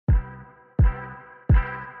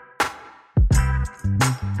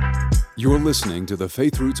You're listening to the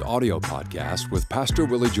Faith Roots audio podcast with Pastor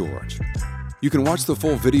Willie George. You can watch the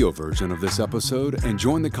full video version of this episode and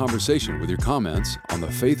join the conversation with your comments on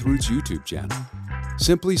the Faith Roots YouTube channel.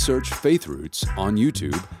 Simply search Faith Roots on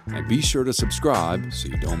YouTube and be sure to subscribe so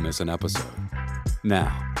you don't miss an episode.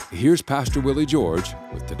 Now, here's Pastor Willie George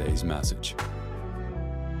with today's message.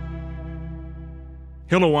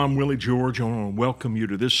 Hello, I'm Willie George. I want to welcome you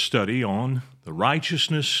to this study on the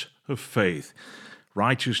righteousness of faith.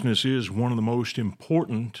 Righteousness is one of the most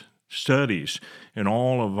important studies in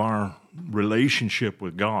all of our relationship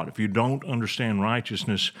with God. If you don't understand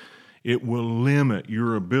righteousness, it will limit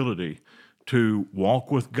your ability to walk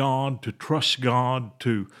with God, to trust God,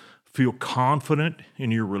 to feel confident in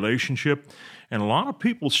your relationship. And a lot of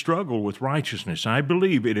people struggle with righteousness. I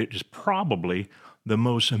believe it is probably the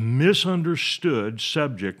most misunderstood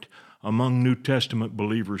subject among New Testament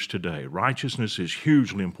believers today. Righteousness is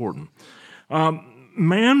hugely important.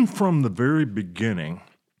 Man from the very beginning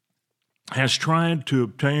has tried to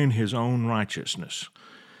obtain his own righteousness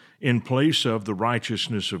in place of the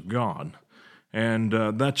righteousness of God. And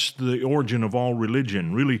that's the origin of all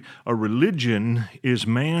religion. Really, a religion is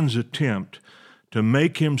man's attempt to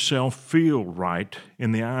make himself feel right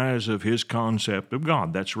in the eyes of his concept of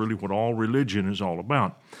God. That's really what all religion is all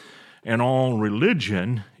about. And all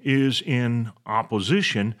religion is in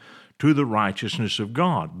opposition to the righteousness of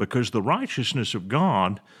God, because the righteousness of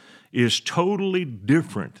God is totally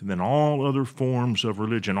different than all other forms of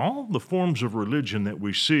religion. All the forms of religion that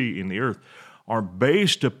we see in the earth are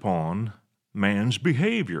based upon man's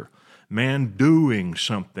behavior, man doing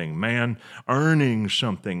something, man earning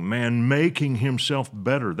something, man making himself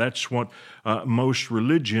better. That's what most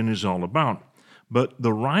religion is all about. But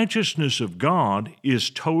the righteousness of God is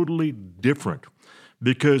totally different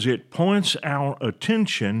because it points our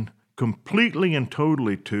attention completely and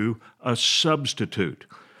totally to a substitute.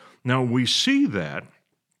 Now, we see that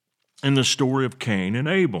in the story of Cain and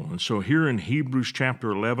Abel. And so here in Hebrews chapter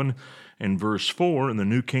 11 and verse 4 in the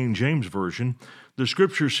New King James Version, the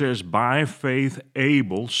scripture says, by faith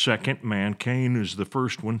Abel, second man, Cain is the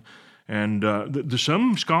first one. And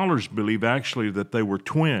some scholars believe actually that they were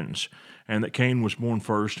twins and that Cain was born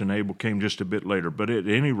first and Abel came just a bit later. But at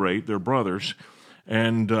any rate, they're brothers.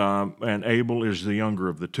 And Abel is the younger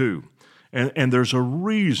of the two. And there's a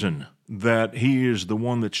reason that he is the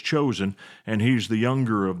one that's chosen, and he's the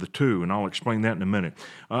younger of the two, and I'll explain that in a minute.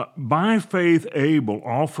 By faith, Abel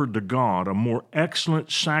offered to God a more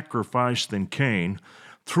excellent sacrifice than Cain,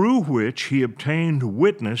 through which he obtained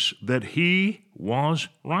witness that he was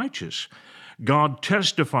righteous, God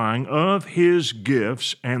testifying of his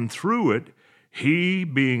gifts, and through it, he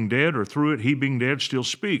being dead, still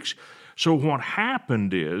speaks. So what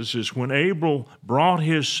happened is when Abel brought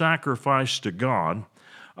his sacrifice to God,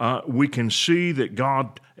 we can see that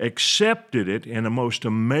God accepted it in a most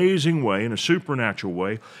amazing way, in a supernatural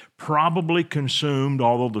way, probably consumed,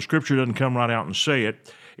 although the scripture doesn't come right out and say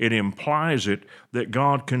it, it implies it, that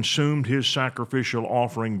God consumed his sacrificial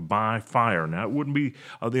offering by fire. Now, it wouldn't be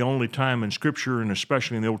the only time in Scripture, and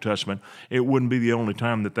especially in the Old Testament, it wouldn't be the only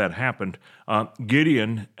time that happened.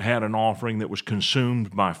 Gideon had an offering that was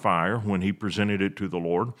consumed by fire when he presented it to the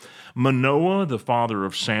Lord. Manoah, the father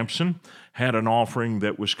of Samson, had an offering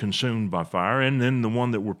that was consumed by fire. And then the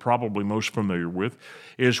one that we're probably most familiar with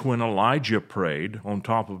is when Elijah prayed on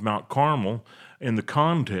top of Mount Carmel in the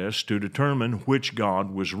contest to determine which God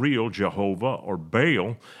was real, Jehovah or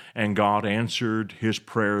Baal, and God answered his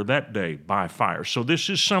prayer that day by fire. So this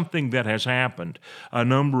is something that has happened a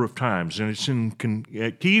number of times, and it's in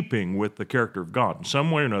keeping with the character of God. In some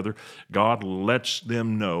way or another, God lets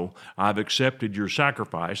them know, I've accepted your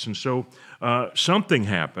sacrifice. And so something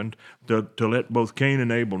happened to let both Cain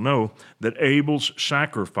and Abel know that Abel's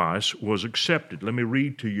sacrifice was accepted. Let me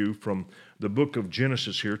read to you from the book of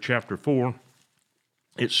Genesis here, chapter 4.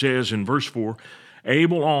 It says in verse 4,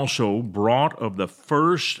 Abel also brought of the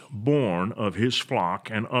firstborn of his flock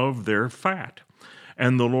and of their fat.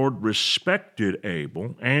 And the Lord respected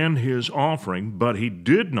Abel and his offering, but he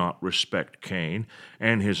did not respect Cain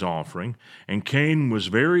and his offering. And Cain was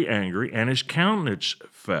very angry, and his countenance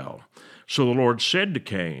fell. So the Lord said to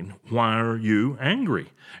Cain, why are you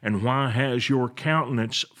angry? And why has your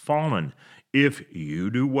countenance fallen? If you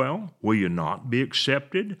do well, will you not be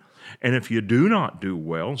accepted? And if you do not do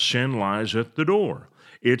well, sin lies at the door.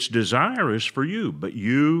 Its desire is for you, but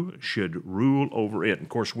you should rule over it. And of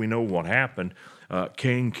course, we know what happened.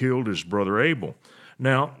 Cain killed his brother Abel.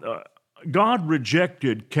 Now, God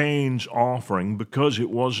rejected Cain's offering because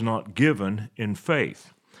it was not given in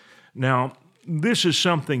faith. Now, this is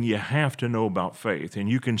something you have to know about faith, and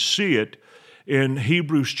you can see it in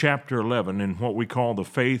Hebrews chapter 11, in what we call the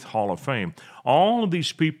Faith Hall of Fame, all of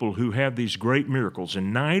these people who have these great miracles,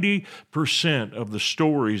 and 90% of the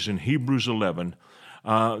stories in Hebrews 11,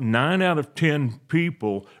 9 out of 10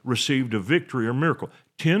 people received a victory or miracle.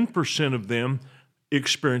 10% of them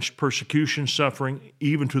experienced persecution, suffering,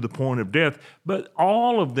 even to the point of death, but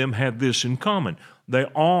all of them had this in common. They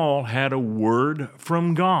all had a word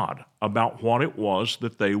from God about what it was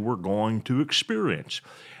that they were going to experience.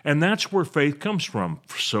 And that's where faith comes from.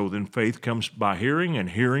 So then faith comes by hearing, and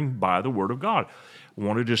hearing by the word of God. I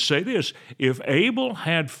want to just say this. If Abel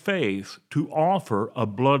had faith to offer a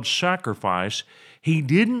blood sacrifice, he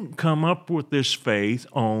didn't come up with this faith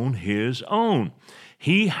on his own.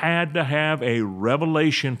 He had to have a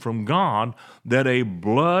revelation from God that a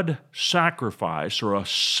blood sacrifice or a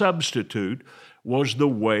substitute was the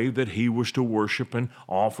way that he was to worship and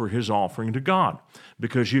offer his offering to God,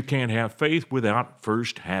 because you can't have faith without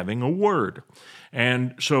first having a word.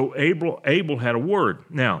 And so Abel had a word.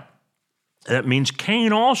 Now, that means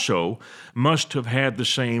Cain also must have had the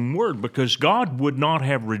same word, because God would not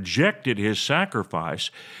have rejected his sacrifice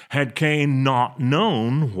had Cain not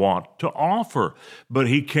known what to offer. But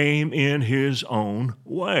he came in his own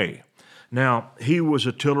way. Now, he was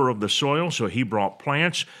a tiller of the soil, so he brought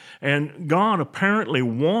plants, and God apparently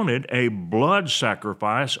wanted a blood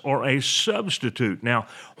sacrifice or a substitute. Now,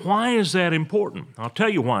 why is that important? I'll tell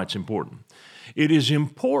you why it's important. It is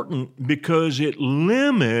important because it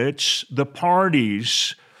limits the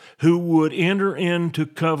parties who would enter into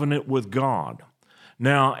covenant with God.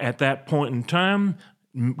 Now, at that point in time,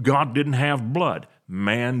 God didn't have blood.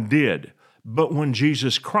 Man did. But when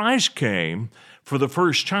Jesus Christ came, for the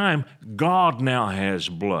first time, God now has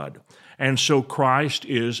blood. And so Christ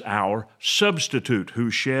is our substitute who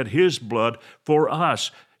shed his blood for us,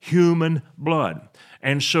 human blood.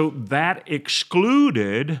 And so that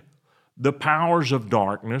excluded the powers of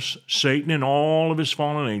darkness, Satan and all of his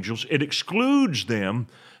fallen angels. It excludes them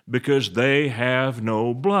because they have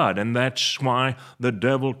no blood. And that's why the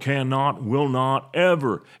devil cannot, will not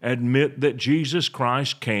ever admit that Jesus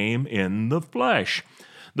Christ came in the flesh.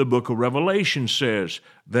 The book of Revelation says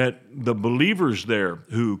that the believers there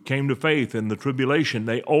who came to faith in the tribulation,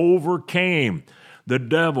 they overcame the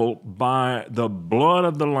devil by the blood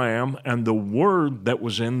of the Lamb and the word that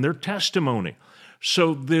was in their testimony.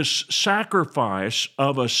 So this sacrifice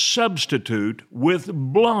of a substitute with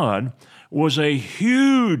blood was a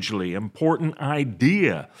hugely important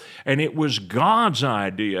idea, and it was God's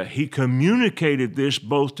idea. He communicated this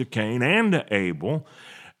both to Cain and to Abel.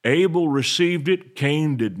 Abel received it,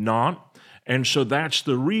 Cain did not, and so that's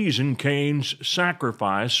the reason Cain's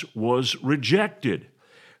sacrifice was rejected.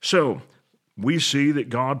 So we see that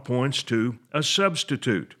God points to a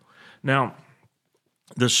substitute. Now,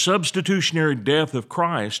 the substitutionary death of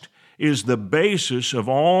Christ is the basis of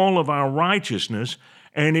all of our righteousness,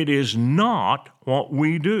 and it is not what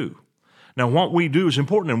we do. Now, what we do is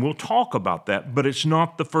important, and we'll talk about that, but it's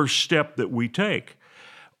not the first step that we take.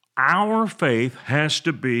 Our faith has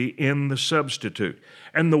to be in the substitute.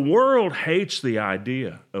 And the world hates the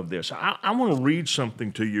idea of this. I want to read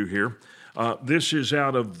something to you here. This is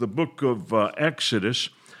out of the book of Exodus,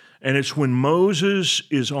 and it's when Moses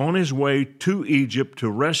is on his way to Egypt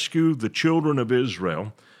to rescue the children of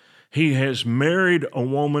Israel. He has married a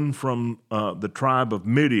woman from the tribe of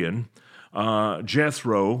Midian.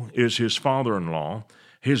 Jethro is his father-in-law.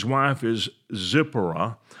 His wife is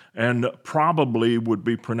Zipporah, and probably would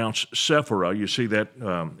be pronounced Sephora. You see that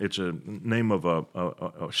it's a name of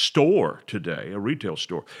a store today, a retail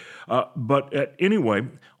store. But anyway,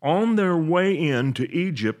 on their way into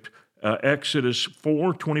Egypt, Exodus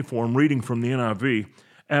 4:24, I'm reading from the NIV,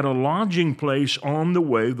 at a lodging place on the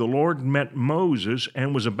way, the Lord met Moses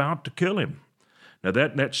and was about to kill him. Now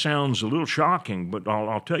that sounds a little shocking, but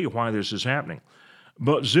I'll tell you why this is happening.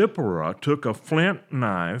 But Zipporah took a flint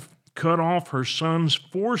knife, cut off her son's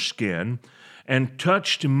foreskin, and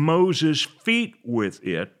touched Moses' feet with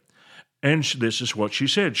it. And this is what she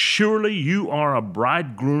said, "Surely you are a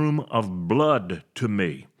bridegroom of blood to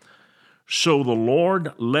me." So the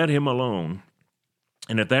Lord let him alone.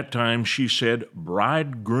 And at that time she said,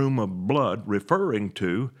 "bridegroom of blood," referring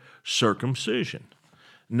to circumcision.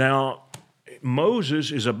 Now,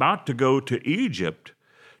 Moses is about to go to Egypt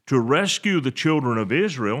to rescue the children of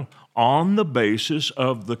Israel on the basis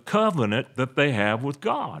of the covenant that they have with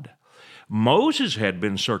God. Moses had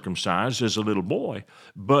been circumcised as a little boy,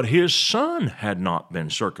 but his son had not been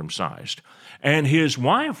circumcised. And his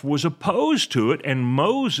wife was opposed to it, and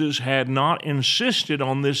Moses had not insisted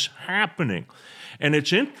on this happening. And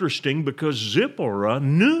it's interesting because Zipporah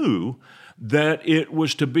knew that it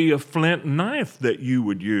was to be a flint knife that you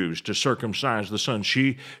would use to circumcise the son.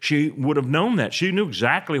 She would have known that. She knew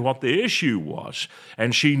exactly what the issue was,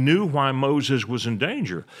 and she knew why Moses was in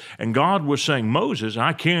danger. And God was saying, Moses,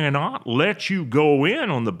 I cannot let you go in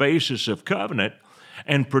on the basis of covenant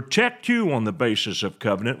and protect you on the basis of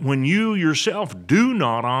covenant when you yourself do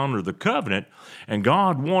not honor the covenant. And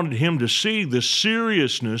God wanted him to see the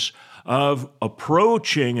seriousness of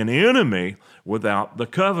approaching an enemy without the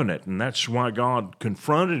covenant. And that's why God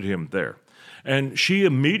confronted him there. And she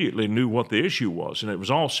immediately knew what the issue was. And it was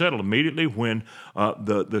all settled immediately when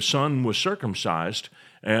the son was circumcised.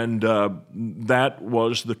 And that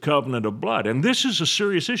was the covenant of blood. And this is a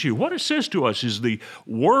serious issue. What it says to us is the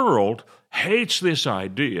world hates this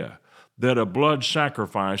idea that a blood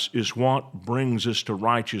sacrifice is what brings us to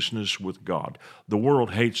righteousness with God. The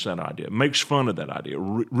world hates that idea, makes fun of that idea,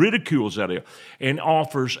 ridicules that idea, and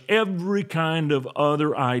offers every kind of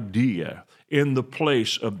other idea in the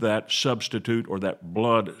place of that substitute or that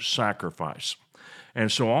blood sacrifice.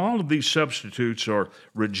 And so all of these substitutes are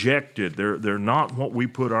rejected. They're not what we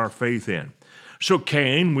put our faith in. So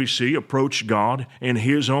Cain, we see, approached God in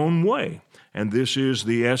his own way. And this is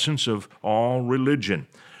the essence of all religion.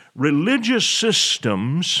 Religious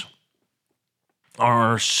systems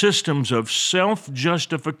are systems of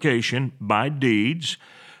self-justification by deeds,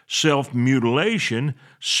 self-mutilation,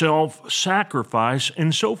 self-sacrifice,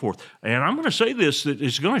 and so forth. And I'm going to say this, that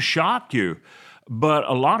it's going to shock you, but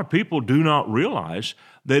a lot of people do not realize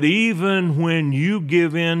that even when you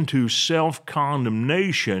give in to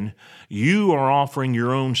self-condemnation, you are offering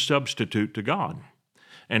your own substitute to God.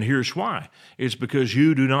 And here's why. It's because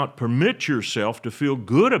you do not permit yourself to feel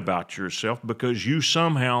good about yourself because you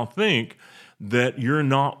somehow think that you're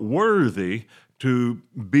not worthy to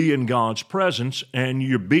be in God's presence, and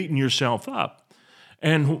you're beating yourself up.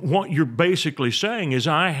 And what you're basically saying is,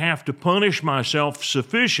 I have to punish myself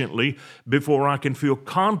sufficiently before I can feel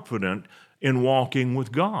confident in walking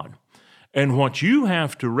with God. And what you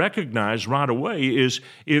have to recognize right away is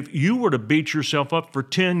if you were to beat yourself up for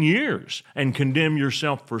 10 years and condemn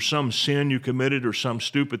yourself for some sin you committed or some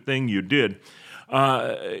stupid thing you did,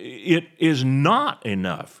 it is not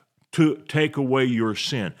enough to take away your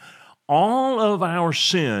sin. All of our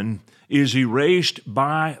sin is erased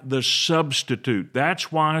by the substitute.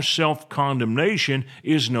 That's why self-condemnation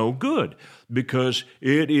is no good, because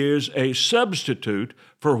it is a substitute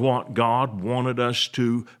for what God wanted us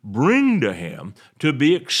to bring to Him, to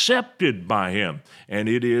be accepted by Him. And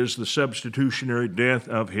it is the substitutionary death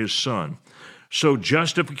of His Son. So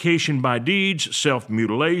justification by deeds,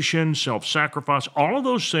 self-mutilation, self-sacrifice, all of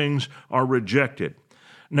those things are rejected.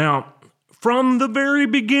 Now, from the very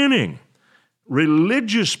beginning,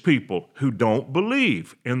 religious people who don't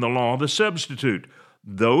believe in the law of the substitute,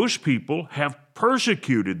 those people have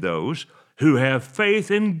persecuted those who have faith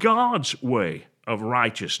in God's way of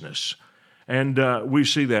righteousness. And we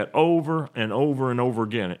see that over and over and over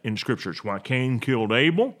again in Scripture. It's why Cain killed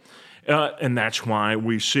Abel, and that's why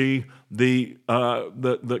we see the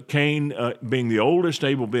Cain being the oldest,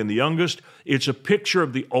 Abel being the youngest. It's a picture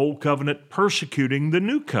of the old covenant persecuting the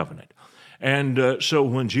new covenant. And so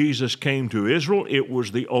when Jesus came to Israel, it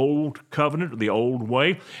was the old covenant, the old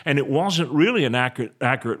way, and it wasn't really an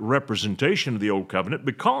accurate representation of the old covenant,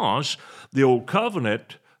 because the old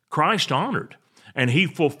covenant Christ honored, and He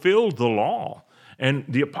fulfilled the law. And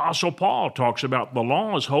the Apostle Paul talks about the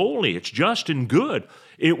law is holy, it's just and good.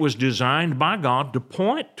 It was designed by God to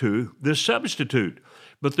point to the substitute.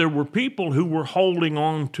 But there were people who were holding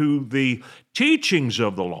on to the teachings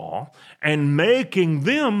of the law and making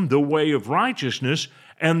them the way of righteousness,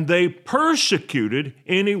 and they persecuted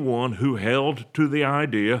anyone who held to the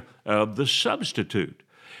idea of the substitute.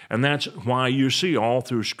 And that's why you see all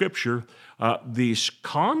through Scripture these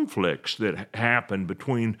conflicts that happen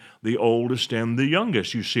between the oldest and the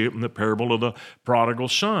youngest. You see it in the parable of the prodigal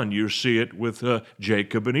son. You see it with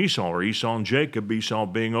Jacob and Esau, or Esau and Jacob, Esau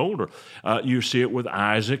being older. You see it with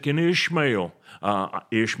Isaac and Ishmael.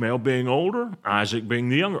 Ishmael being older, Isaac being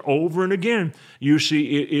the younger. Over and again, you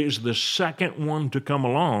see it is the second one to come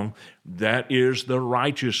along that is the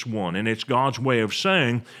righteous one. And it's God's way of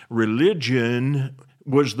saying religion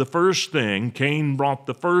was the first thing. Cain brought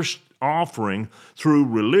the first offering through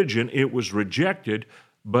religion. It was rejected,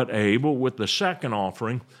 but Abel, with the second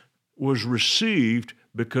offering, was received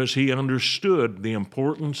because he understood the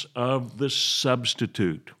importance of the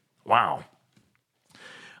substitute. Wow.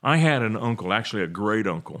 I had an uncle, actually a great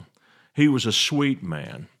uncle. He was a sweet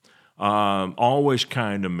man, always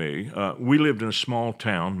kind to me. We lived in a small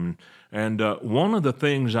town, and one of the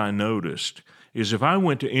things I noticed is if I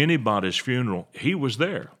went to anybody's funeral, he was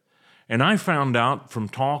there. And I found out from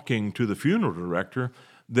talking to the funeral director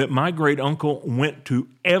that my great uncle went to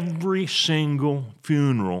every single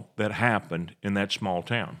funeral that happened in that small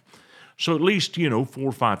town. So at least, 4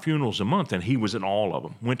 or 5 funerals a month, and he was at all of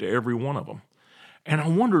them, went to every one of them. And I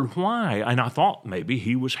wondered why, and I thought maybe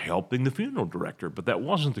he was helping the funeral director, but that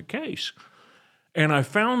wasn't the case. And I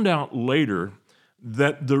found out later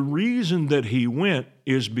that the reason that he went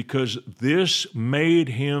is because this made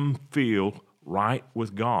him feel right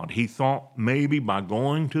with God. He thought maybe by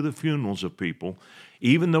going to the funerals of people,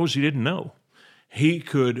 even those he didn't know, he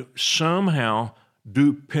could somehow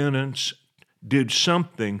do penance, did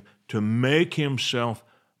something to make himself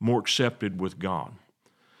more accepted with God.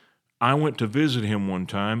 I went to visit him one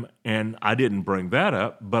time, and I didn't bring that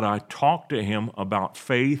up, but I talked to him about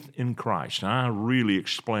faith in Christ. And I really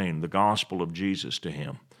explained the gospel of Jesus to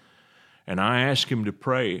him. And I asked him to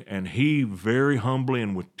pray, and he very humbly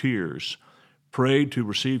and with tears prayed to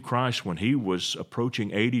receive Christ when he was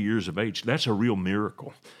approaching 80 years of age. That's a real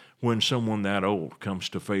miracle when someone that old comes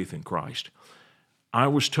to faith in Christ. I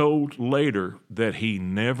was told later that he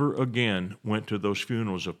never again went to those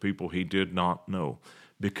funerals of people he did not know,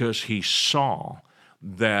 because he saw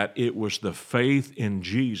that it was the faith in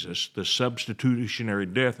Jesus, the substitutionary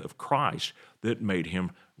death of Christ, that made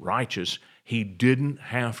him righteous. He didn't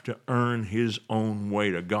have to earn his own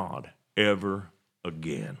way to God ever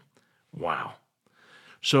again. Wow.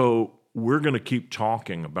 So we're going to keep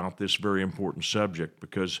talking about this very important subject,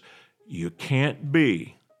 because you can't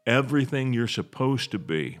be everything you're supposed to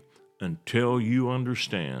be until you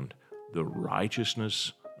understand the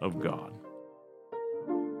righteousness of God.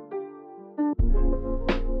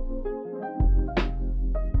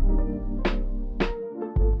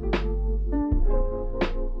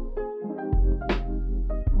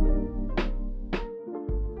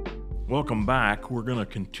 Welcome back. We're going to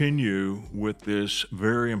continue with this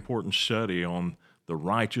very important study on the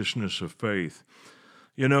righteousness of faith.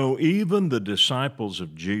 Even the disciples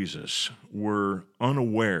of Jesus were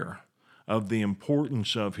unaware of the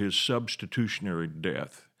importance of his substitutionary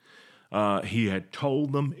death. He had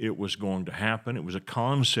told them it was going to happen. It was a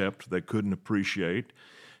concept they couldn't appreciate.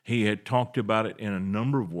 He had talked about it in a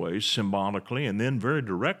number of ways, symbolically and then very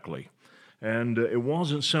directly. And it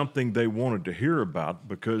wasn't something they wanted to hear about,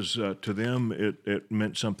 because to them it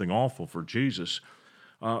meant something awful for Jesus.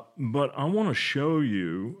 But I want to show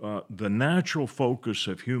you the natural focus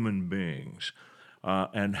of human beings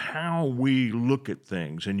and how we look at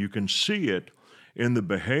things. And you can see it in the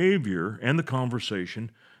behavior and the conversation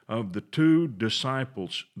of the 2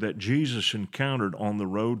 disciples that Jesus encountered on the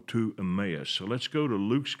road to Emmaus. So let's go to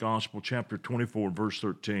Luke's Gospel, chapter 24, verse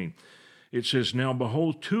 13. It says, "Now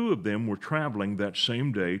behold, 2 of them were traveling that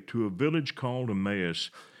same day to a village called Emmaus,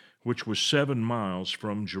 which was 7 miles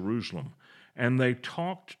from Jerusalem. And they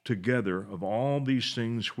talked together of all these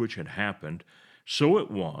things which had happened. So it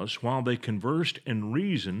was, while they conversed and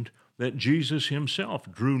reasoned, that Jesus himself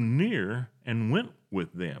drew near and went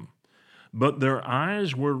with them. But their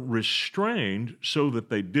eyes were restrained so that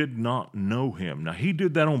they did not know him." Now, he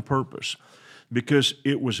did that on purpose, because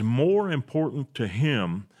it was more important to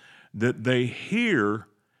him that they hear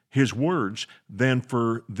his words than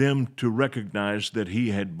for them to recognize that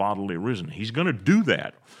he had bodily risen. He's going to do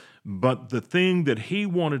that. But the thing that he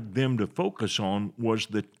wanted them to focus on was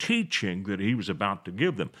the teaching that he was about to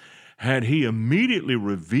give them. Had he immediately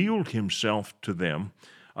revealed himself to them,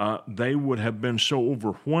 they would have been so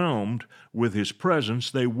overwhelmed with his presence,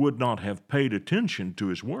 they would not have paid attention to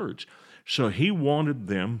his words. So he wanted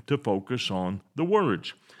them to focus on the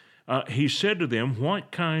words. He said to them,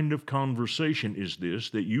 "What kind of conversation is this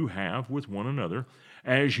that you have with one another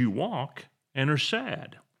as you walk and are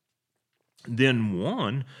sad?" Then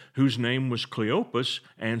one, whose name was Cleopas,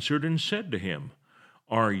 answered and said to him,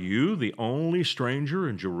 "Are you the only stranger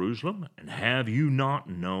in Jerusalem, and have you not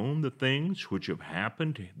known the things which have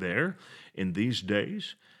happened there in these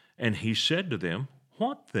days?" And he said to them,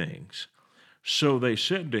 "What things?" So they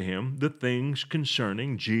said to him, "The things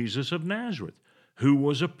concerning Jesus of Nazareth, who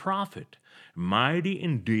was a prophet, mighty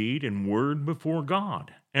in deed and word before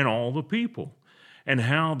God and all the people, and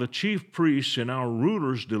how the chief priests and our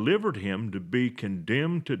rulers delivered him to be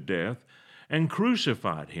condemned to death and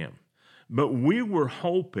crucified him. But we were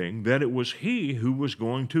hoping that it was he who was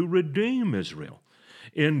going to redeem Israel.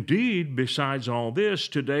 Indeed, besides all this,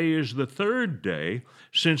 today is the 3rd day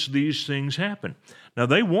since these things happened." Now,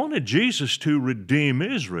 they wanted Jesus to redeem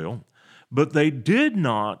Israel, but they did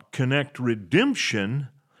not connect redemption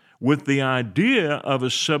with the idea of a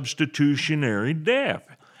substitutionary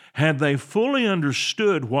death. Had they fully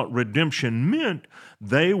understood what redemption meant,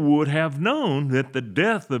 they would have known that the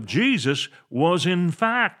death of Jesus was in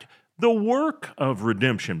fact the work of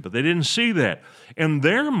redemption, but they didn't see that. In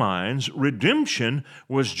their minds, redemption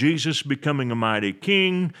was Jesus becoming a mighty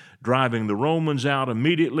king, driving the Romans out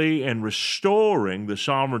immediately, and restoring the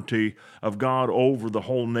sovereignty of God over the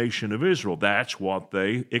whole nation of Israel. That's what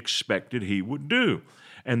they expected he would do.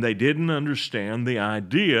 And they didn't understand the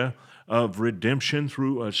idea of redemption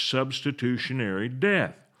through a substitutionary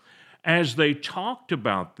death. As they talked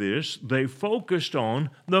about this, they focused on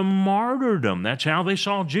the martyrdom. That's how they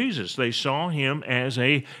saw Jesus. They saw him as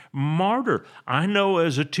a martyr. I know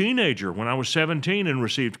as a teenager, when I was 17 and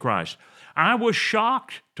received Christ, I was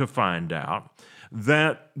shocked to find out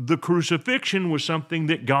that the crucifixion was something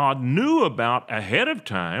that God knew about ahead of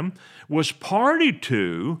time, was party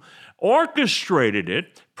to, orchestrated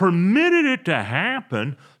it, permitted it to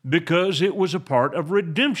happen because it was a part of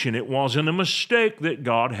redemption. It wasn't a mistake that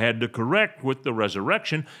God had to correct with the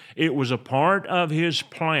resurrection. It was a part of his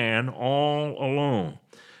plan all along.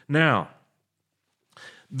 Now,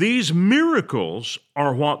 these miracles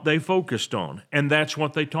are what they focused on, and that's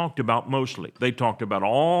what they talked about mostly. They talked about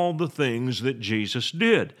all the things that Jesus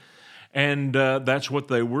did, and that's what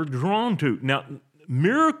they were drawn to. Now,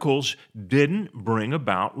 miracles didn't bring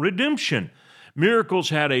about redemption.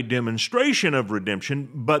 Miracles had a demonstration of redemption,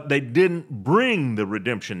 but they didn't bring the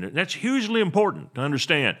redemption. That's hugely important to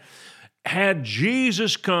understand. Had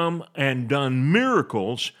Jesus come and done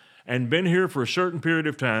miracles and been here for a certain period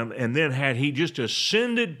of time, and then had he just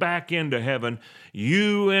ascended back into heaven,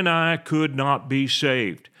 you and I could not be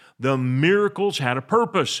saved. The miracles had a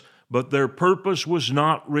purpose, but their purpose was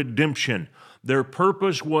not redemption. Their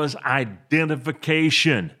purpose was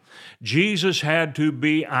identification. Jesus had to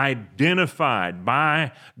be identified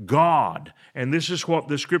by God. And this is what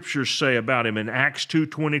the scriptures say about him in Acts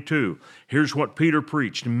 2:22. Here's what Peter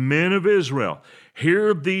preached. Men of Israel,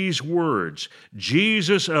 hear these words.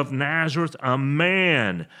 Jesus of Nazareth, a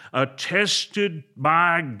man attested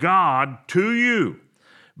by God to you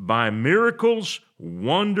by miracles,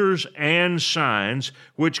 wonders, and signs,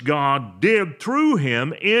 which God did through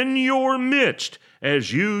him in your midst,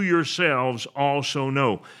 as you yourselves also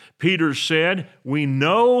know. Peter said, we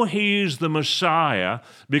know he's the Messiah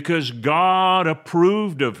because God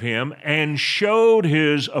approved of him and showed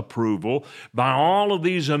his approval by all of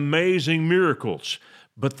these amazing miracles.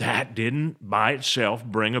 But that didn't by itself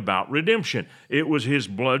bring about redemption. It was his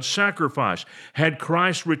blood sacrifice. Had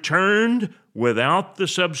Christ returned without the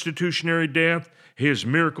substitutionary death, his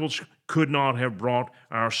miracles could not have brought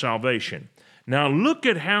our salvation. Now look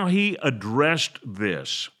at how he addressed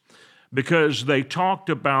this, because they talked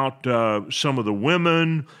about some of the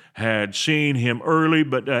women had seen him early,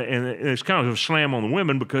 but and it's kind of a slam on the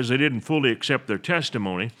women because they didn't fully accept their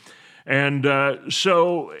testimony. And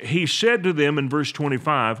so he said to them in verse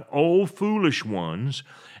 25, O foolish ones,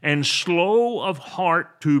 and slow of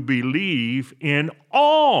heart to believe in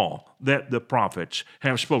all that the prophets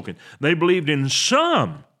have spoken. They believed in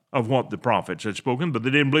some of what the prophets had spoken, but they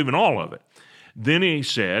didn't believe in all of it. Then he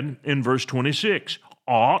said in verse 26,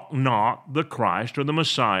 ought not the Christ or the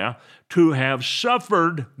Messiah to have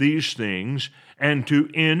suffered these things and to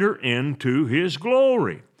enter into his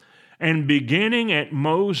glory? And beginning at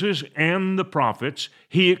Moses and the prophets,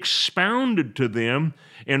 he expounded to them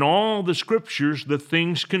in all the scriptures the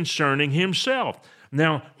things concerning himself.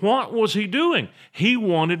 Now, what was he doing? He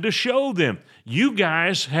wanted to show them, you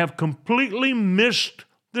guys have completely missed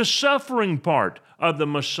the suffering part of the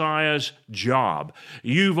Messiah's job.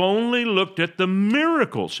 You've only looked at the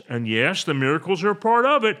miracles. And yes, the miracles are part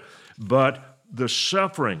of it, but the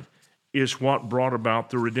suffering is what brought about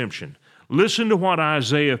the redemption. Listen to what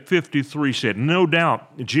Isaiah 53 said. No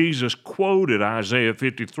doubt Jesus quoted Isaiah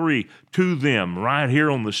 53 to them right here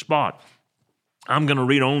on the spot. I'm going to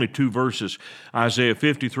read only two verses, Isaiah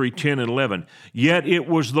 53, 10 and 11. Yet it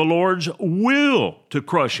was the Lord's will to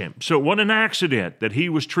crush him. So what an accident that he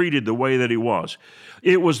was treated the way that he was.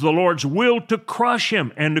 It was the Lord's will to crush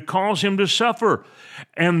him and to cause him to suffer.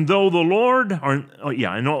 And though the Lord,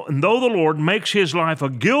 and though the Lord makes his life a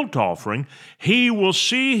guilt offering, he will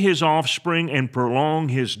see his offspring and prolong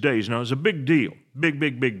his days. Now, it's a big deal,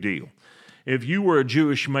 big deal. If you were a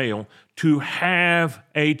Jewish male, to have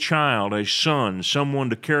a child, a son, someone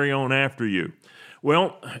to carry on after you.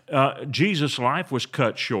 Well, Jesus' life was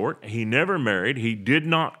cut short. He never married. He did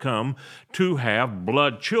not come to have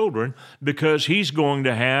blood children because he's going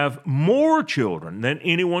to have more children than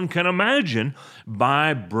anyone can imagine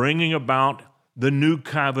by bringing about the new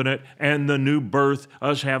covenant and the new birth,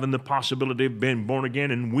 us having the possibility of being born again,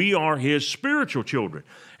 and we are His spiritual children,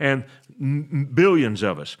 and billions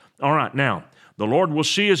of us. All right, now, the Lord will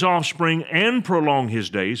see His offspring and prolong His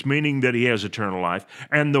days, meaning that He has eternal life,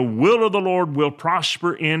 and the will of the Lord will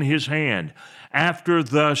prosper in His hand. After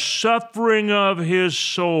the suffering of His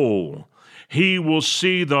soul, He will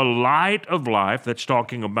see the light of life, that's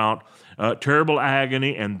talking about terrible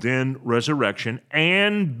agony and then resurrection,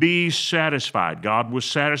 and be satisfied. God was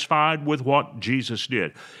satisfied with what Jesus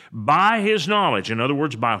did. By His knowledge, in other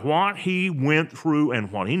words, by what He went through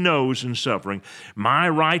and what He knows in suffering, my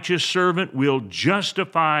righteous servant will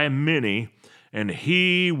justify many, and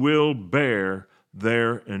He will bear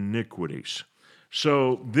their iniquities.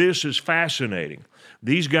 So this is fascinating.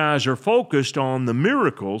 These guys are focused on the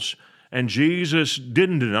miracles, and Jesus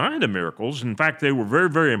didn't deny the miracles. In fact, they were very,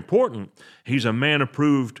 very important. He's a man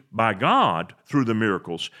approved by God through the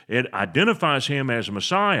miracles. It identifies Him as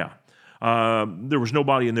Messiah. There was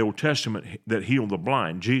nobody in the Old Testament that healed the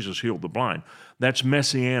blind. Jesus healed the blind. That's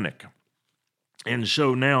messianic. And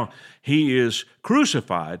so now He is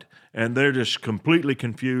crucified, and they're just completely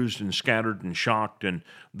confused and scattered and shocked, and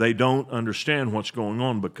they don't understand what's going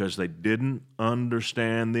on because they didn't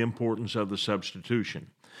understand the importance of the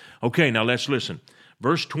substitution. Okay, now let's listen.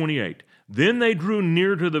 Verse 28, then they drew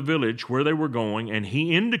near to the village where they were going, and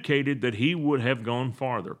He indicated that He would have gone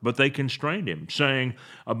farther. But they constrained Him, saying,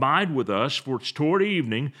 abide with us, for it's toward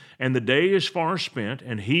evening, and the day is far spent.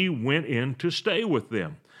 And He went in to stay with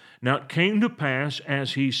them. Now it came to pass,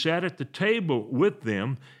 as He sat at the table with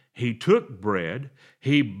them, He took bread,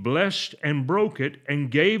 He blessed and broke it, and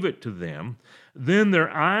gave it to them. Then their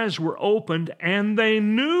eyes were opened, and they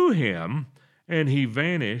knew Him, and He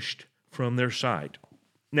vanished from their sight.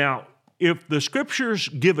 Now, if the Scriptures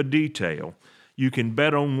give a detail, you can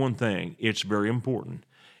bet on one thing. It's very important.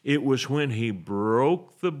 It was when He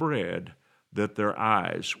broke the bread that their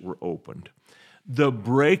eyes were opened. The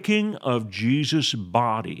breaking of Jesus'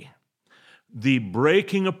 body, the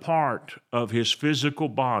breaking apart of His physical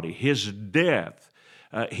body, His death,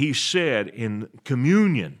 He said in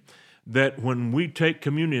communion, that when we take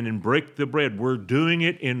communion and break the bread, we're doing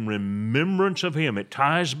it in remembrance of Him. It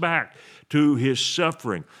ties back to His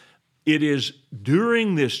suffering. It is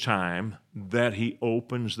during this time that He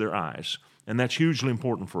opens their eyes. And that's hugely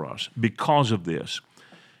important for us because of this.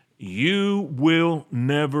 You will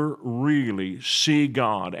never really see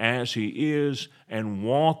God as He is and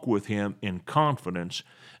walk with Him in confidence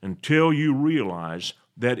until you realize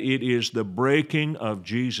that it is the breaking of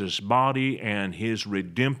Jesus' body and His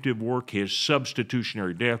redemptive work, His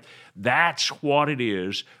substitutionary death. That's what it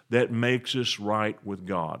is that makes us right with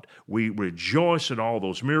God. We rejoice at all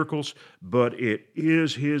those miracles, but it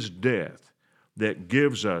is His death that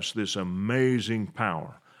gives us this amazing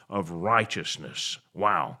power of righteousness.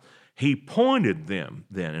 Wow. He pointed them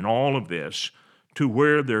then in all of this to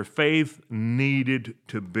where their faith needed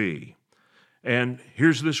to be. And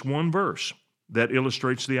here's this one verse that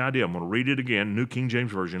illustrates the idea. I'm going to read it again, New King James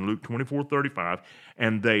Version, Luke 24:35.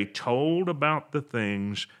 And they told about the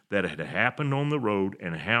things that had happened on the road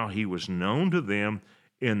and how He was known to them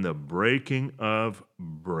in the breaking of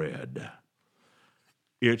bread.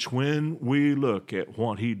 It's when we look at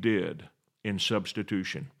what He did in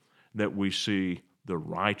substitution that we see the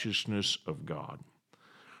righteousness of God.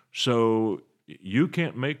 So you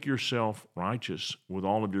can't make yourself righteous with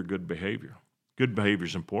all of your good behavior. Good behavior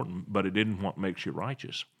is important, but it isn't what makes you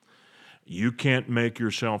righteous. You can't make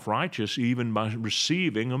yourself righteous even by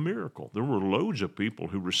receiving a miracle. There were loads of people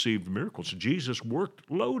who received miracles. Jesus worked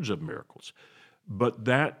loads of miracles, but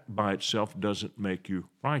that by itself doesn't make you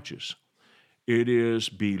righteous. It is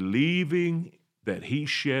believing that He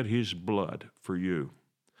shed His blood for you,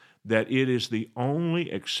 that it is the only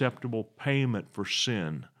acceptable payment for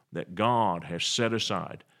sin that God has set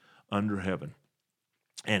aside under heaven.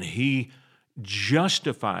 And He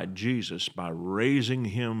justified Jesus by raising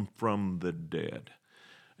Him from the dead.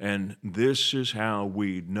 And this is how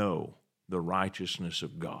we know the righteousness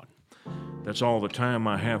of God. That's all the time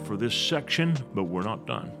I have for this section, but we're not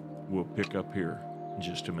done. We'll pick up here in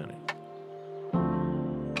just a minute.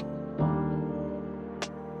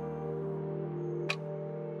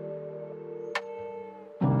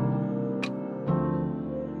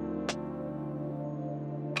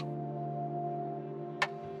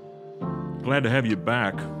 Glad to have you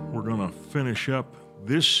back. We're going to finish up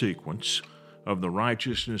this sequence of the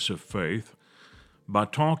righteousness of faith by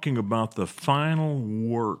talking about the final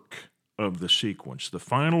work of the sequence. The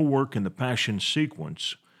final work in the Passion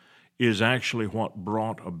sequence is actually what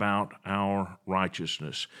brought about our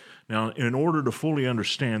righteousness. Now, in order to fully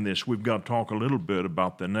understand this, we've got to talk a little bit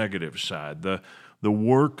about the negative side, the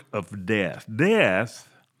work of death. Death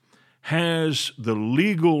has the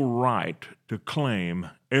legal right to claim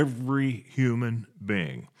every human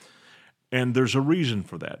being. And there's a reason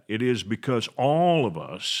for that. It is because all of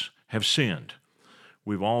us have sinned.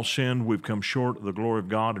 We've all sinned. We've come short of the glory of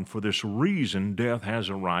God. And for this reason, death has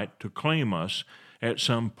a right to claim us at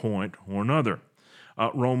some point or another.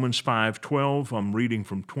 Romans 5:12, I'm reading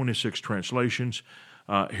from 26 translations.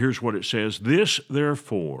 Here's what it says. This,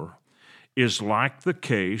 therefore, is like the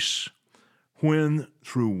case when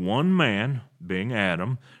through one man, being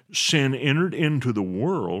Adam, sin entered into the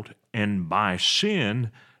world, and by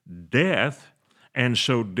sin, death, and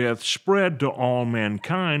so death spread to all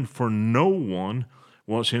mankind, for no one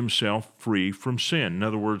was himself free from sin. In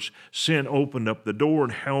other words, sin opened up the door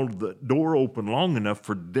and held the door open long enough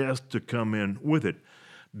for death to come in with it.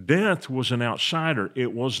 Death was an outsider.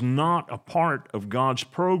 It was not a part of God's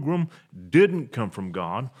program, didn't come from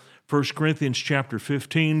God. 1 Corinthians chapter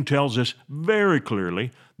 15 tells us very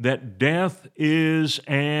clearly that death is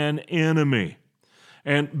an enemy.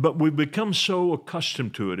 But we've become so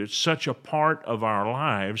accustomed to it. It's such a part of our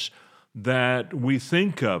lives that we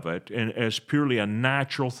think of it as purely a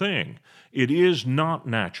natural thing. It is not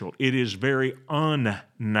natural. It is very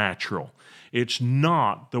unnatural. It's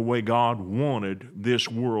not the way God wanted this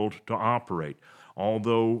world to operate,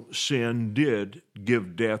 although sin did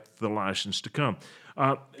give death the license to come.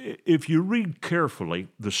 If you read carefully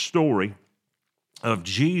the story of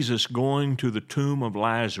Jesus going to the tomb of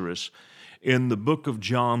Lazarus in the book of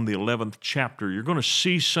John, the 11th chapter, you're going to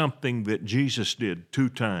see something that Jesus did 2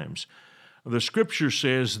 times. The scripture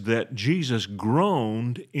says that Jesus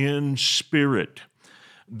groaned in spirit.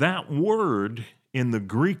 That word in the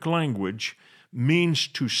Greek language means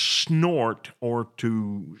to snort or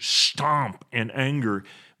to stomp in anger,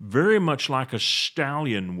 very much like a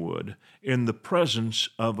stallion would in the presence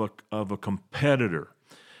of a competitor.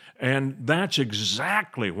 And that's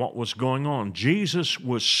exactly what was going on. Jesus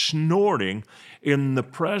was snorting in the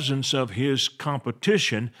presence of his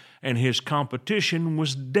competition, and his competition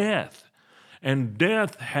was death. And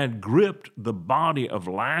death had gripped the body of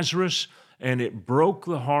Lazarus, and it broke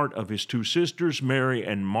the heart of his 2 sisters, Mary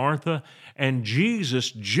and Martha. And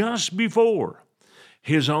Jesus, just before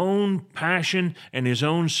his own passion and his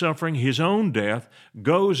own suffering, his own death,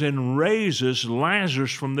 goes and raises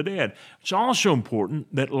Lazarus from the dead. It's also important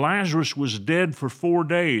that Lazarus was dead for 4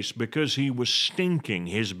 days because he was stinking.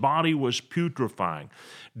 His body was putrefying.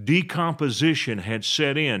 Decomposition had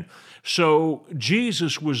set in. So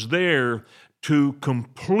Jesus was there to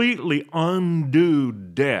completely undo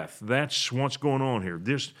death. That's what's going on here.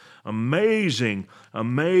 This amazing,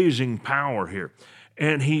 amazing power here.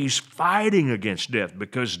 And he's fighting against death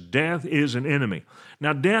because death is an enemy.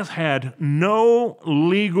 Now, death had no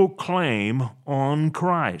legal claim on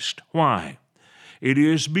Christ. Why? It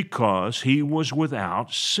is because he was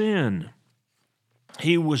without sin.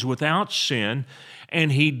 He was without sin,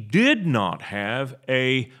 and he did not have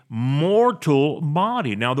a mortal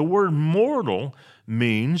body. Now, the word mortal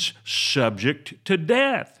means subject to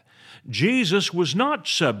death. Jesus was not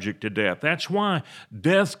subject to death. That's why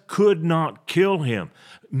death could not kill him.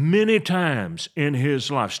 Many times in his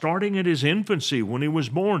life, starting at his infancy when he was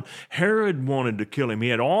born, Herod wanted to kill him. He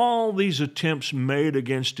had all these attempts made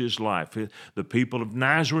against his life. The people of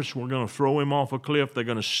Nazareth were going to throw him off a cliff. They're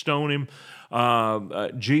going to stone him.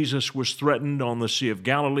 Jesus was threatened on the Sea of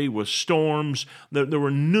Galilee with storms. There were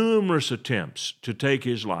numerous attempts to take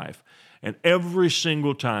his life. And every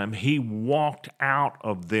single time he walked out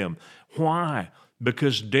of them. Why?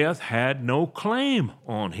 Because death had no claim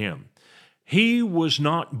on him. He was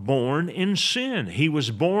not born in sin. He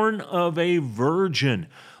was born of a virgin.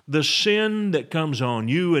 The sin that comes on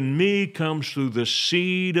you and me comes through the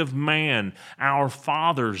seed of man. Our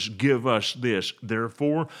fathers give us this.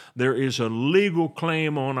 Therefore, there is a legal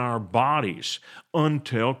claim on our bodies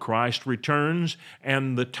until Christ returns,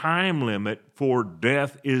 and the time limit for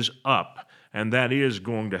death is up, and that is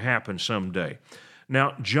going to happen someday.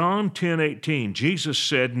 Now, John 10:18, Jesus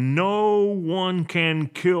said, "No one can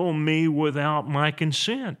kill me without my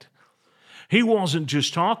consent." He wasn't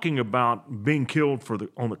just talking about being killed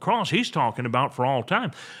on the cross. He's talking about for all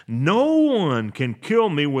time. No one can kill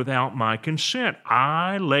me without my consent.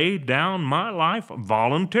 I lay down my life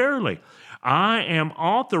voluntarily. I am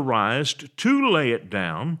authorized to lay it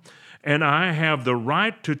down, and I have the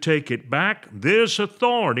right to take it back. This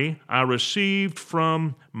authority I received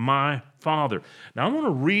from my Father. Now, I want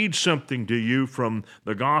to read something to you from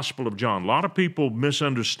the Gospel of John. A lot of people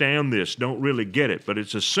misunderstand this, don't really get it, but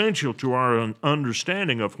it's essential to our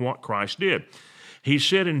understanding of what Christ did. He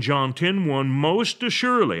said in John 10:1, "Most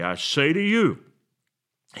assuredly, I say to you,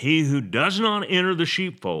 he who does not enter the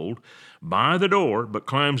sheepfold by the door, but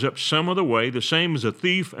climbs up some other way, the same as a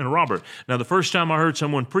thief and a robber." Now, the first time I heard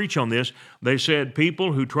someone preach on this, they said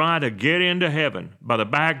people who try to get into heaven by the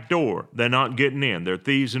back door, they're not getting in. They're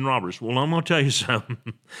thieves and robbers. Well, I'm going to tell you something.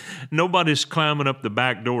 Nobody's climbing up the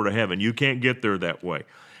back door to heaven. You can't get there that way.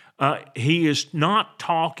 He is not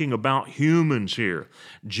talking about humans here.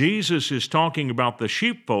 Jesus is talking about the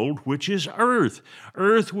sheepfold, which is earth.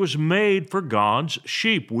 Earth was made for God's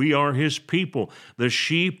sheep. We are His people, the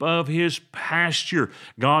sheep of His pasture.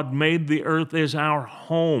 God made the earth as our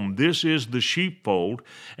home. This is the sheepfold.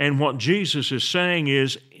 And what Jesus is saying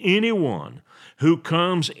is anyone who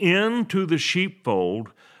comes into the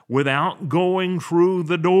sheepfold without going through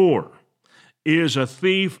the door is a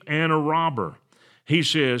thief and a robber. He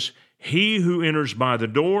says, he who enters by the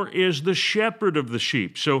door is the shepherd of the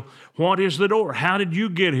sheep. So what is the door? How did you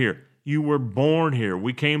get here? You were born here.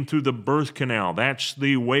 We came through the birth canal. That's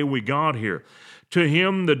the way we got here. To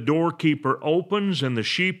him the doorkeeper opens, and the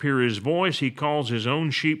sheep hear his voice. He calls his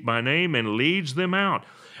own sheep by name and leads them out.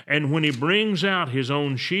 And when he brings out his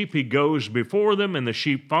own sheep, he goes before them, and the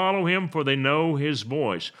sheep follow him, for they know his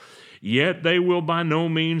voice. Yet they will by no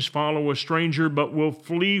means follow a stranger, but will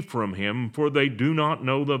flee from him, for they do not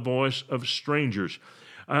know the voice of strangers.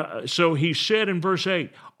 So he said in verse 8,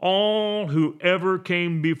 all who ever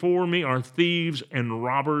came before me are thieves and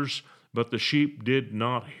robbers, but the sheep did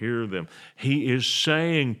not hear them. He is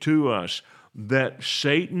saying to us that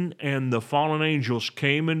Satan and the fallen angels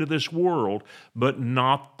came into this world, but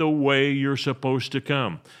not the way you're supposed to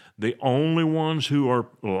come. The only ones who are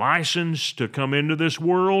licensed to come into this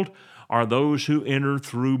world are those who enter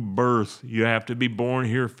through birth. You have to be born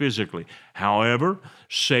here physically. However,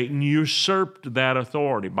 Satan usurped that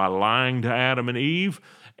authority by lying to Adam and Eve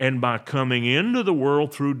and by coming into the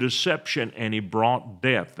world through deception, and he brought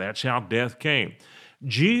death. That's how death came.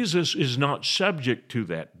 Jesus is not subject to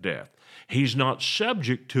that death. He's not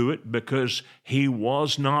subject to it because he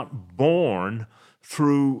was not born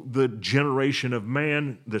through the generation of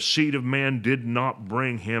man. The seed of man did not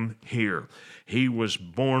bring him here. He was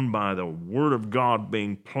born by the Word of God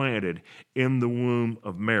being planted in the womb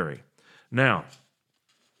of Mary. Now,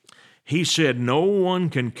 he said, no one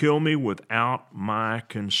can kill me without my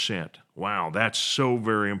consent. Wow, that's so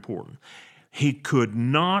very important. He could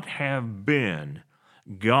not have been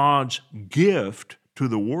God's gift to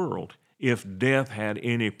the world if death had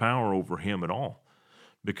any power over him at all.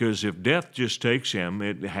 Because if death just takes him,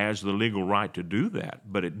 it has the legal right to do that.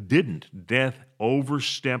 But it didn't. Death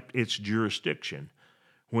overstepped its jurisdiction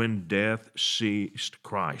when death seized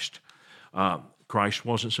Christ. Christ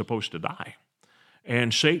wasn't supposed to die.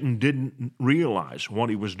 And Satan didn't realize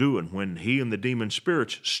what he was doing when he and the demon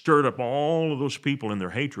spirits stirred up all of those people in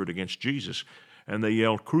their hatred against Jesus. And they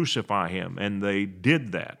yelled, crucify him. And they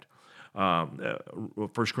did that. 1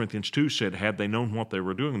 Corinthians 2 said, had they known what they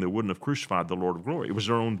were doing, they wouldn't have crucified the Lord of glory. It was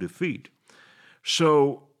their own defeat.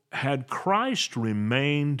 So had Christ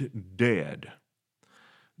remained dead,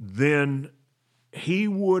 then he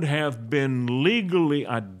would have been legally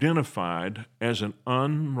identified as an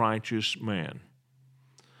unrighteous man.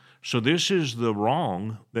 So this is the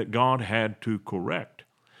wrong that God had to correct.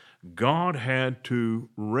 God had to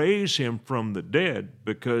raise him from the dead,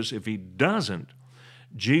 because if he doesn't,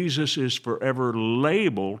 Jesus is forever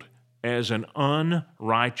labeled as an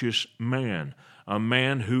unrighteous man, a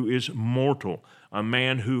man who is mortal, a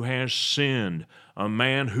man who has sinned, a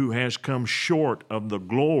man who has come short of the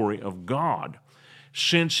glory of God.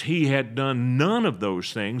 Since he had done none of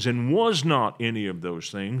those things and was not any of those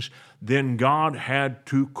things, then God had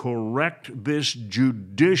to correct this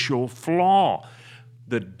judicial flaw.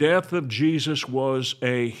 The death of Jesus was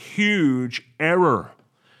a huge error.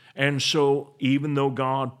 And so even though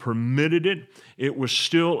God permitted it, it was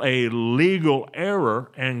still a legal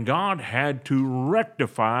error, and God had to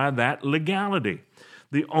rectify that legality.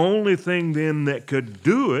 The only thing then that could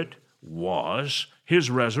do it was his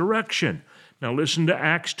resurrection. Now listen to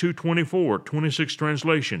Acts 2:24, 26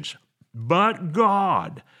 translations. But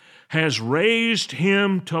God has raised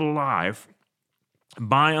him to life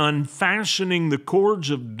by unfastening the cords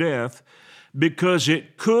of death, because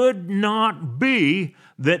it could not be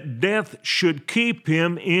that death should keep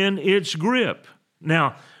him in its grip.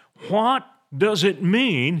 Now, what does it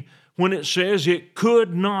mean when it says it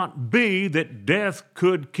could not be that death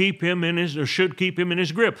could keep him in his, or should keep him in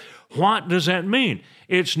his grip? What does that mean?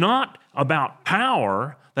 It's not about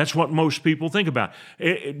power That's what most people think about.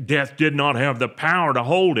 Death did not have the power to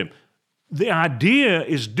hold him. The idea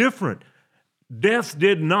is different. Death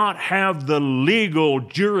did not have the legal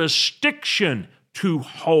jurisdiction to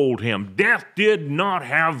hold him. Death did not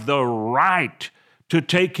have the right to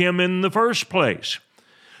take him in the first place.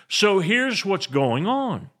 So here's what's going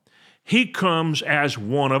on. He comes as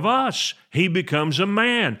one of us. He becomes a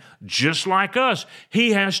man, just like us.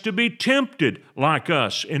 He has to be tempted like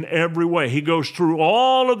us in every way. He goes through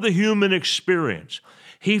all of the human experience.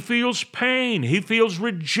 He feels pain. He feels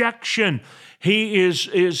rejection. He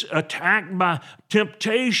is attacked by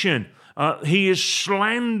temptation. He is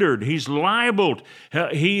slandered. He's libeled.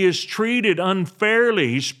 He is treated unfairly.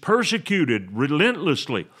 He's persecuted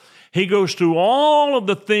relentlessly. He goes through all of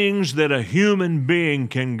the things that a human being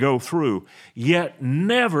can go through, yet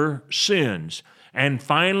never sins. And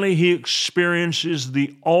finally, he experiences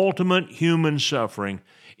the ultimate human suffering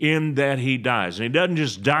in that he dies. And he doesn't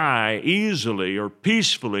just die easily or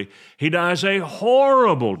peacefully. He dies a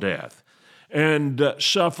horrible death and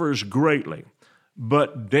suffers greatly.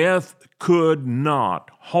 But death could not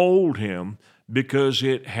hold him because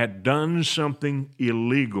it had done something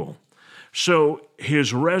illegal. So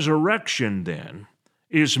his resurrection then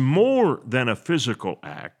is more than a physical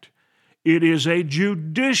act. It is a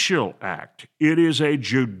judicial act. It is a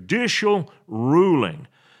judicial ruling.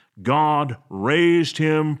 God raised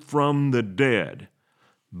him from the dead.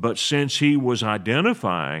 But since he was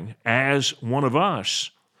identifying as one of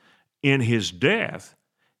us in his death,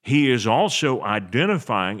 he is also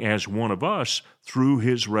identifying as one of us through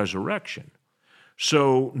his resurrection.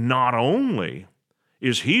 So not only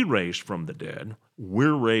is he raised from the dead,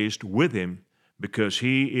 we're raised with him because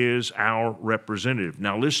he is our representative.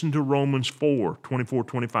 Now listen to Romans 4, 24,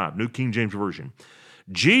 25, New King James Version.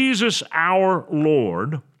 Jesus our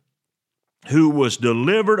Lord, who was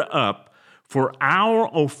delivered up for our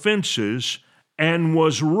offenses and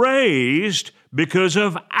was raised because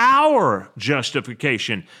of our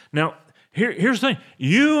justification. Now, here's the thing.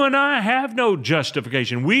 You and I have no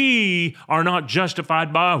justification. We are not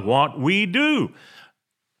justified by what we do.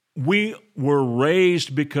 We were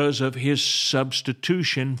raised because of his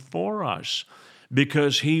substitution for us,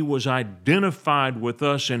 because he was identified with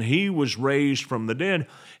us and he was raised from the dead.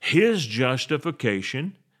 His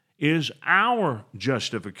justification is our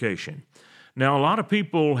justification. Now, a lot of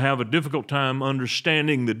people have a difficult time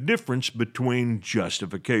understanding the difference between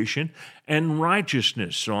justification and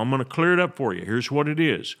righteousness. So I'm going to clear it up for you. Here's what it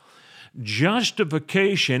is.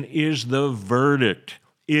 Justification is the verdict.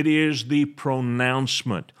 It is the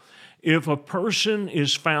pronouncement. If a person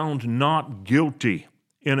is found not guilty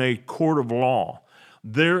in a court of law,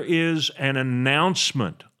 there is an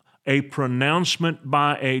announcement, a pronouncement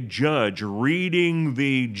by a judge reading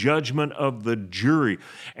the judgment of the jury,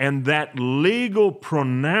 and that legal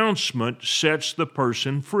pronouncement sets the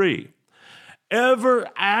person free. Ever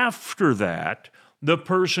after that, the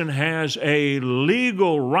person has a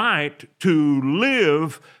legal right to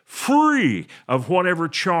live free of whatever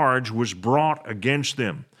charge was brought against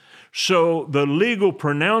them. So the legal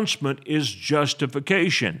pronouncement is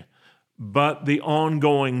justification, but the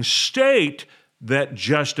ongoing state that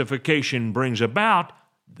justification brings about,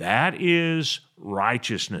 that is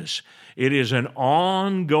righteousness. It is an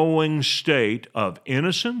ongoing state of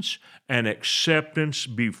innocence and acceptance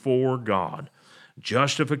before God.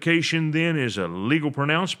 Justification then is a legal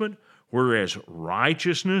pronouncement, whereas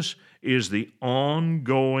righteousness is the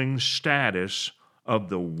ongoing status of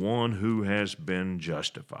the one who has been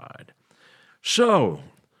justified. So,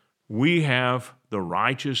 we have the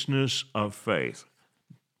righteousness of faith.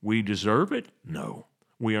 We deserve it? No.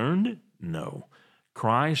 We earned it? No.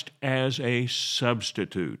 Christ as a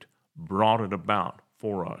substitute brought it about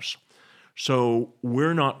for us. So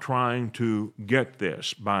we're not trying to get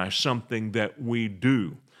this by something that we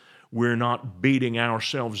do. We're not beating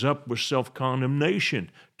ourselves up with self-condemnation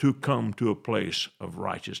to come to a place of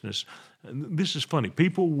righteousness. This is funny.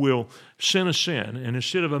 People will sin a sin, and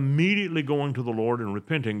instead of immediately going to the Lord and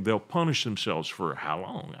repenting, they'll punish themselves for how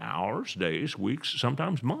long? Hours, days, weeks,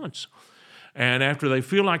 sometimes months. And after they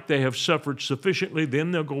feel like they have suffered sufficiently,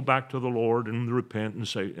 then they'll go back to the Lord and repent and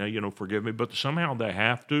say, forgive me. But somehow they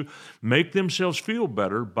have to make themselves feel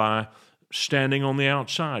better by standing on the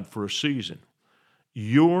outside for a season.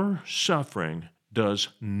 Your suffering does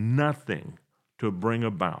nothing to bring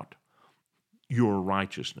about your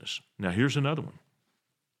righteousness. Now, here's another one.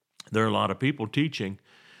 There are a lot of people teaching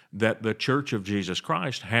that the Church of Jesus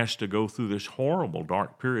Christ has to go through this horrible,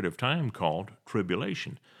 dark period of time called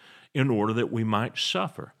tribulation in order that we might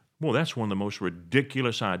suffer. Well, that's one of the most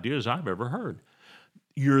ridiculous ideas I've ever heard.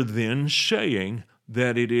 You're then saying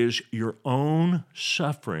that it is your own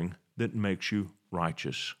suffering that makes you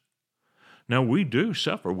righteous. Now, we do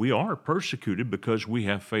suffer. We are persecuted because we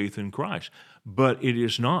have faith in Christ. But it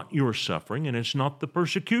is not your suffering, and it's not the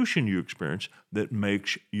persecution you experience that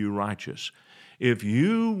makes you righteous. If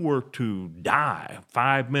you were to die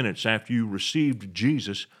 5 minutes after you received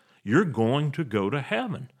Jesus, you're going to go to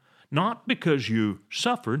heaven. Not because you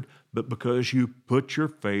suffered, but because you put your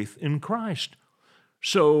faith in Christ.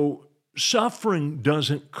 So suffering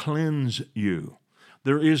doesn't cleanse you.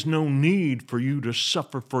 There is no need for you to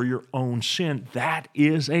suffer for your own sin. That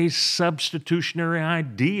is a substitutionary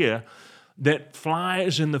idea that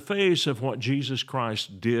flies in the face of what Jesus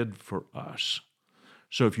Christ did for us.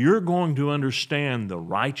 So if you're going to understand the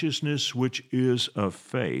righteousness which is of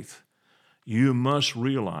faith, you must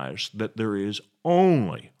realize that there is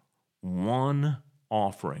only one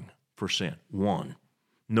offering for sin. One.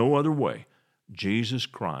 No other way. Jesus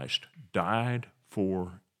Christ died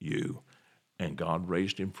for you, and God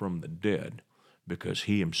raised him from the dead because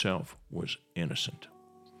he himself was innocent.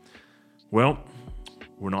 Well,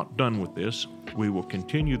 we're not done with this. We will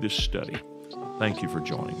continue this study. Thank you for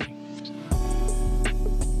joining me.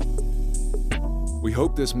 We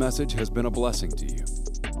hope this message has been a blessing to you.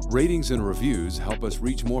 Ratings and reviews help us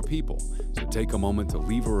reach more people, so take a moment to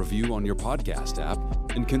leave a review on your podcast app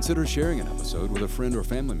and consider sharing an episode with a friend or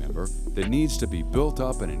family member that needs to be built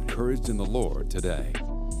up and encouraged in the Lord today.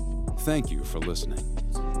 Thank you for listening.